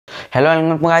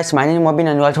Hello guys, my name is Mobin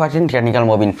and you are watching technical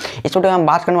Mobin. इस video में हम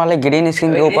बात करने वाले ग्रीन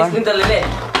स्क्रीन के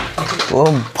ऊपर। ओ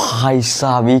भाई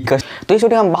साहब, तो इस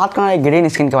वीडियो में हम बात करना है ग्रीन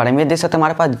स्क्रीन के बारे में। देख सकते हैं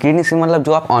हमारे पास ग्रीन स्क्रीन मतलब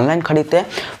जो आप ऑनलाइन खरीदते हैं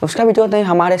उसका भी जरूरत नहीं,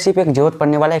 हमारे सिर्फ एक जरूरत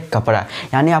पड़ने वाला एक कपड़ा।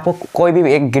 यानी आपको कोई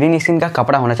भी एक ग्रीन स्क्रीन का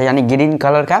कपड़ा होना चाहिए, यानी ग्रीन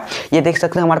कलर का। ये देख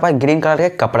सकते हैं हमारे पास ग्रीन कलर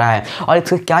का कपड़ा है और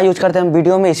इसको क्या यूज करते हैं हम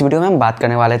वीडियो में, इस वीडियो में हम बात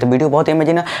करने वाले हैं। तो वीडियो बहुत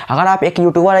इमेजिन है। अगर आप एक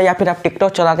यूट्यूबर है या फिर आप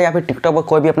टिकटॉक चलाते हैं या फिर टिकटॉक पर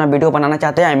कोई भी अपना वीडियो बनाना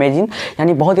चाहते हैं इमेजिन,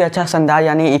 यानी बहुत ही अच्छा शानदार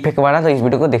यानी इफेक्ट वाला, तो इस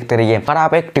वीडियो को देखते रहिए। अगर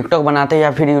आप एक टिकटॉक बनाते हैं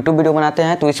या फिर यूट्यूब वीडियो बनाते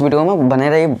हैं तो इस वीडियो में बने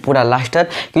रहिए पूरा लास्ट तक,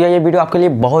 क्योंकि ये वीडियो आपके लिए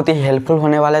बहुत ही हेल्पफुल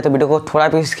होने वाला है। तो वीडियो को थोड़ा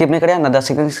भी स्किप नहीं करें, ना 10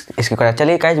 सेकंड स्किप करें।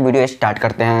 चलिए गाइस वीडियो स्टार्ट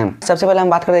करते हैं। सबसे पहले हम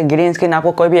बात करते हैं ग्रीन स्क्रीन।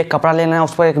 आपको कोई भी एक कपड़ा लेना है,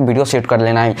 उस पर एक वीडियो शूट कर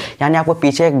लेना है। यानी आपको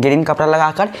पीछे एक ग्रीन कपड़ा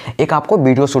लगाकर एक आपको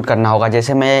वीडियो शूट करना होगा।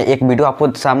 जैसे मैं एक वीडियो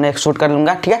आपको सामने एक शूट कर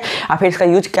लूँगा, ठीक है। और फिर इसका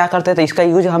यूज क्या करते हैं, तो इसका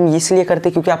यूज हम इसलिए करते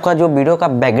हैं क्योंकि आपका जो वीडियो का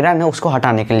बैकग्राउंड है उसको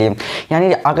हटाने के लिए।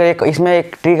 यानी अगर एक इसमें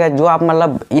एक ट्रिक है, जो आप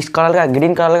मतलब इस कलर का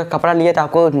ग्रीन कलर का कपड़ा लिए तो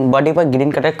आपको बॉडी पर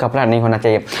ग्रीन कलर का कपड़ा नहीं होना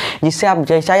चाहिए, जिससे आप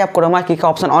जैसा ही आप क्रोमा की का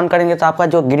ऑप्शन ऑन करेंगे तो आपका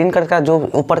जो ग्रीन कलर का जो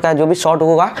ऊपर का जो भी शॉट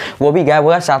होगा वो भी गायब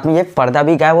होगा, साथ में ये पर्दा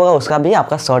भी गायब होगा, उसका भी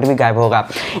आपका शॉट भी गायब होगा।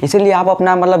 इसीलिए आप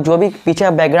अपना मतलब जो भी पीछे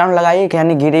बैकग्राउंड लगाइए,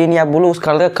 यानी ग्रीन या ब्लू, उस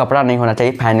कलर का कपड़ा नहीं होना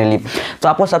चाहिए फाइनली। तो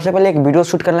आपको सबसे पहले एक वीडियो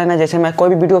शूट कर लेना है। जैसे मैं कोई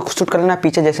भी वीडियो शूट कर लेना है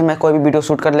पीछे, जैसे मैं कोई भी वीडियो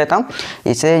शूट कर लेता हूँ,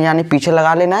 इसे यानी पीछे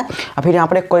लगा लेना है और फिर यहाँ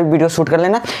पर कोई वीडियो शूट कर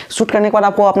लेना। शूट करने के बाद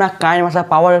आपको अपना काइन मास्टर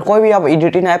पावर, कोई भी आप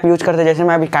एडिटिंग ऐप यूज करते हैं, जैसे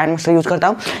मैं अभी काइन मास्टर यूज करता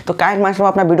हूँ, तो काइन मास्टर में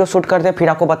अपना वीडियो शूट करते हैं, फिर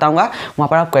आपको बताऊँगा वहाँ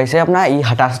पर आप कैसे अपना ये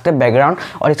हटा सकते हैं बैकग्राउंड,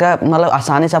 और इसका मतलब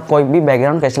आसानी से आप कोई भी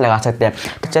बैकग्राउंड कैसे लगा सकते हैं।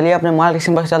 तो चलिए अपने मोबाइल के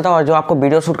सिंपल चलता है और जो आपको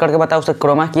वीडियो शूट करके बताया उससे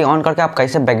क्रोमा की ऑन करके आप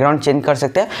कैसे बैकग्राउंड चेंज कर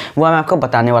सकते हैं वो मैं आपको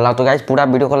बताने वाला हूँ। तो गाइस पूरा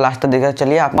वीडियो को लास्ट तक देखिए।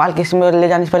 चलिए आप मोबाइल के सिंपल ले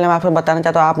जाने से पहले मैं आपको बताना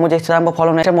चाहता हूँ, आप मुझे इंस्टाग्राम पर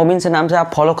फॉलो मिस्टर मोबिन से नाम से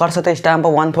आप फॉलो कर सकते हैं। इंस्टाग्राम पर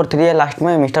 143 है लास्ट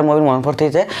में, मिस्टर मोबिन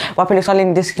 143 से, वहाँ फिर इसका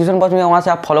लिंक डिस्क्रिप्शन बॉक्स में, वहाँ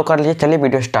से आप फॉलो कर लीजिए। चलिए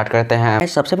वीडियो स्टार्ट करते हैं।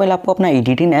 सबसे पहले आपको अपना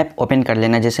एडिटिंग ऐप ओपन कर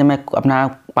लेना है। जैसे मैं अपना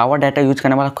पावर डाटा यूज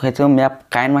करने वाला कहते हूँ, मैं आप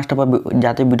काइन मास्टर पर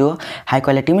जाते वीडियो हाई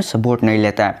क्वालिटी में सपोर्ट नहीं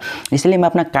लेता है, इसलिए मैं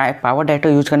अपना पावर डाटा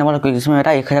यूज करने वाला, क्योंकि इसमें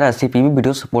मेरा 1080p भी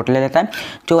वीडियो सपोर्ट ले लेता है,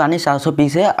 जो यानी 720p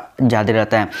से ज़्यादा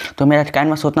रहता है। तो मेरा काइन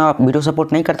मास्टर उतना वीडियो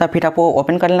सपोर्ट नहीं करता। फिर आपको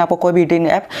ओपन कर लेना, आपको कोई भी एडिटिंग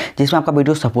ऐप जिसमें आपका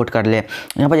वीडियो सपोर्ट कर ले।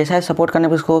 यहाँ पर जैसा सपोर्ट करने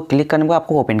पर उसको क्लिक करने पर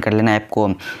आपको ओपन कर लेना ऐप को।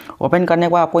 ओपन करने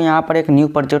के बाद आपको यहाँ पर एक न्यू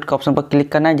प्रोजेक्ट का ऑप्शन पर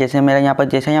क्लिक करना है। जैसे मेरा यहाँ पर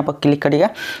जैसे यहाँ पर क्लिक करिएगा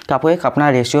तो आपको एक अपना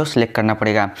रेशियो सेलेक्ट करना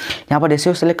पड़ेगा। यहाँ पर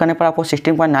रेशियो सेलेक्ट करने पर आपको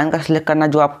 16.9 का सिलेक्ट करना,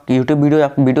 जो आप यूट्यूब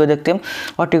वीडियो देखते हैं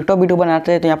और टिकटॉक वीडियो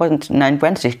बनाते हैं, तो यहाँ पर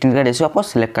 9.16 का रेशियो आपको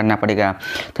सिलेक्ट करना पड़ेगा।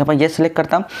 तो यहाँ पर ये सिलेक्ट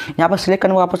करता हूँ। यहाँ पर सिलेक्ट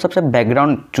करने को आपको सबसे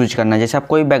बैकग्राउंड चूज करना है। जैसे आप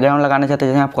कोई बैकग्राउंड लगाना चाहते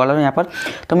हैं, जैसे आप कलर यहाँ पर,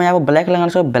 तो मैं यहाँ पर ब्लैक लगाना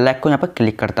चाहता हूँ, ब्लैक को यहाँ पर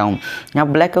क्लिक करता हूँ। यहाँ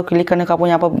ब्लैक को क्लिक करने का आपको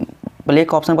यहाँ पर प्ले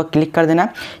का ऑप्शन पर क्लिक कर देना।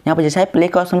 यहाँ पर जैसा है प्ले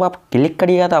का ऑप्शन पर आप क्लिक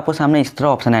करिएगा तो आपको सामने इस तरह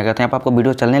ऑप्शन आएगा। तो यहाँ पर आपको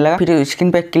वीडियो चलने लगा, फिर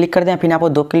स्क्रीन पे क्लिक कर देना, फिर आपको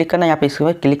 2 क्लिक करना, यहाँ पे इसके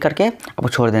बाद क्लिक करके आपको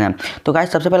छोड़ देना। तो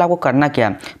गाइस सबसे पहले आपको करना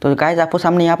क्या, तो गाइस आपको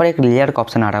सामने यहाँ पर एक लेयर का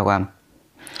ऑप्शन आ रहा होगा,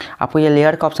 आपको ये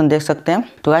लेयर का ऑप्शन देख सकते हैं।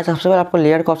 तो गाइस सबसे पहले आपको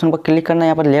लेयर का ऑप्शन पर क्लिक करना है।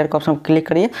 यहाँ पर लेयर का ऑप्शन पर क्लिक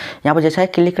करिए। यहाँ पर जैसा है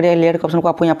क्लिक करिए लेयर का ऑप्शन को,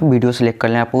 आपको यहाँ पर वीडियो सेलेक्ट कर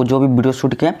लेना है, आपको जो भी वीडियो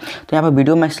शूट किया। तो यहाँ पर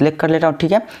वीडियो मैं सेलेक्ट कर लेता हूँ,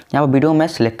 ठीक है। यहाँ पर वीडियो मैं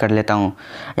सेलेक्ट कर लेता हूँ।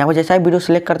 यहाँ पर जैसा ही वीडियो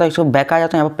सेलेक्ट करता हूँ, इसको बैक आ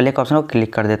जाता हूँ, यहाँ पर प्ले का ऑप्शन को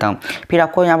क्लिक कर देता हूँ। फिर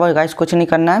आपको यहाँ पर गाइस कुछ नहीं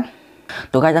करना है।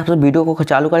 तो गाइस आप वीडियो को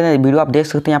चालू कर दें। वीडियो आप देख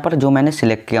सकते हैं यहाँ पर जो मैंने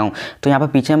सिलेक्ट किया हूँ। तो यहाँ पर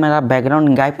पीछे मेरा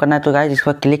बैकग्राउंड गायब करना है, तो गाइस इस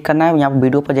पर क्लिक करना है। यहाँ पर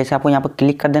वीडियो पर जैसे आपको यहाँ पर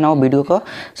क्लिक कर देना हो वीडियो को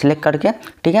सिलेक्ट करके,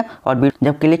 ठीक है। और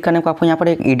जब क्लिक करने को आपको यहाँ पर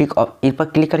एक एडिट, इस पर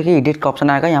क्लिक करके एडिट का ऑप्शन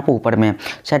आएगा। यहाँ पर ऊपर में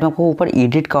साइड में आपको ऊपर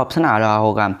एडिट का ऑप्शन आ रहा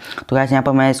होगा। तो गाइस यहाँ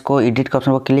पर मैं इसको एडिट का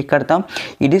ऑप्शन पर क्लिक करता हूँ।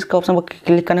 एडिट का ऑप्शन पर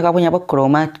क्लिक करने का आपको यहाँ पर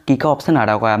क्रोमा की का ऑप्शन आ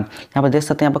रहा होगा। यहाँ पर देख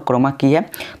सकते हैं यहाँ पर क्रोमा की है।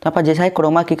 तो यहाँ पर जैसा ही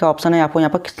क्रोमा की का ऑप्शन है आपको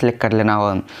यहाँ पर सिलेक्ट कर लेना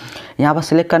होगा। यहाँ पर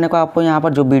सिलेक्ट करने को आपको यहाँ पर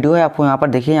जो वीडियो है आपको यहाँ पर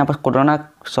देखिए, यहाँ पर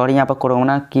यहाँ पर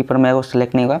कोरोना की पर मेरे को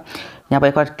सिलेक्ट नहीं हुआ। यहाँ पर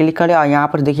एक बार क्लिक करें और यहाँ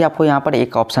पर देखिए आपको यहाँ पर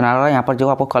एक ऑप्शन आ रहा है, यहाँ पर जो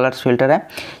आपको कलर फिल्टर है,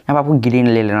 यहाँ पर आपको ग्रीन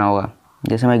ले लेना होगा।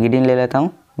 जैसे मैं ग्रीन ले लेता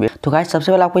हूँ। तो गाइस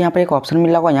सबसे पहले आपको यहाँ पर एक ऑप्शन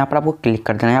मिला होगा, यहाँ पर आपको क्लिक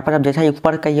कर देना। यहाँ पर आप जैसा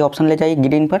ऊपर का ये ऑप्शन ले जाइए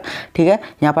ग्रीन पर, ठीक है।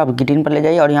 यहाँ पर आप ग्रीन पर ले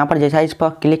जाइए और यहाँ पर जैसा इस पर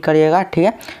क्लिक करिएगा, ठीक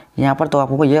है, यहाँ पर, तो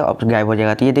आपको ये गायब हो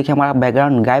जाएगा। तो ये देखिए हमारा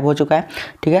बैकग्राउंड गायब हो चुका है,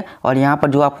 ठीक है। और यहाँ पर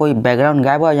जो आपको बैकग्राउंड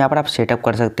गायब हुआ यहाँ पर आप सेटअप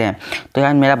कर सकते हैं। तो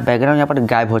यार मेरा बैकग्राउंड यहाँ पर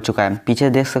गायब हो चुका है, पीछे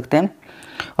देख सकते हैं।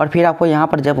 और फिर आपको यहाँ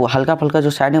पर जब हल्का फुल्का जो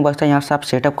साइड में बचता है यहाँ से आप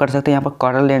सेटअप कर सकते हैं। यहाँ पर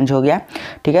कलर रेंज हो गया,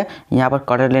 ठीक है, यहाँ पर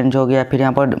कलर रेंज हो गया। फिर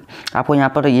यहाँ पर आपको यहाँ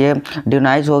पर ये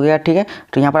डिनाइज हो गया, ठीक है।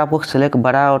 तो यहाँ पर आपको सेलेक्ट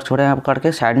बड़ा और छोटा यहाँ पर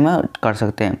करके साइड में कर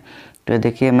सकते हैं। तो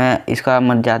देखिए मैं इसका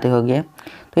मत ज़्यादा हो गया।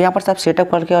 तो यहाँ पर सब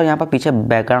सेटअप करके और यहाँ पर पीछे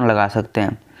बैकग्राउंड लगा सकते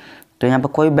हैं। तो यहाँ पर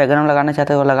कोई बैकग्राउंड लगाना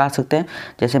चाहते हैं वो लगा सकते हैं।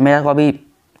 जैसे मेरा को अभी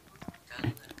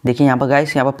देखिए यहाँ पर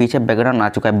गाइस यहाँ पर पीछे बैकग्राउंड आ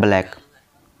चुका है ब्लैक।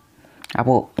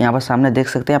 आपको यहाँ पर सामने देख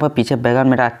सकते हैं, यहाँ पर पीछे बैकग्राउंड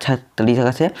मेरा अच्छा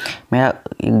तरीके से मेरा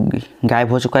गायब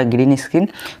हो चुका है ग्रीन स्क्रीन।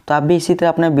 तो आप भी इसी तरह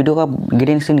अपने वीडियो का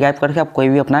ग्रीन स्क्रीन गायब करके आप कोई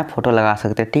भी अपना फोटो लगा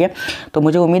सकते हैं, ठीक है। तो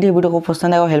मुझे उम्मीद है वीडियो को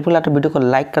पसंद आएगा, हेल्पफुल है तो वीडियो को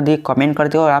लाइक कर दिए, कमेंट कर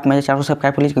दिए और आप मेरे चैनल को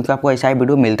सब्सक्राइब कर लीजिए, क्योंकि आपको ऐसा ही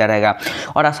वीडियो मिलता रहेगा।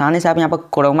 और आसानी से आप यहाँ पर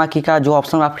क्रोमा की का जो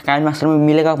ऑप्शन आपके काइन मास्टर में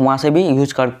मिलेगा वहाँ से भी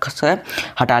यूज कर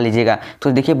हटा लीजिएगा।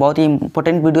 तो देखिए बहुत ही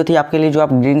इंपॉर्टेंट वीडियो थी आपके लिए जो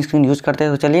आप ग्रीन स्क्रीन यूज़ करते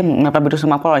हैं। तो चलिए मैं अपना वीडियो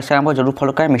समाप्त करूँ। इंस्टाग्राम पर जरूर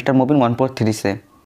फॉलो करें मिस्टर मोबिन 143 से।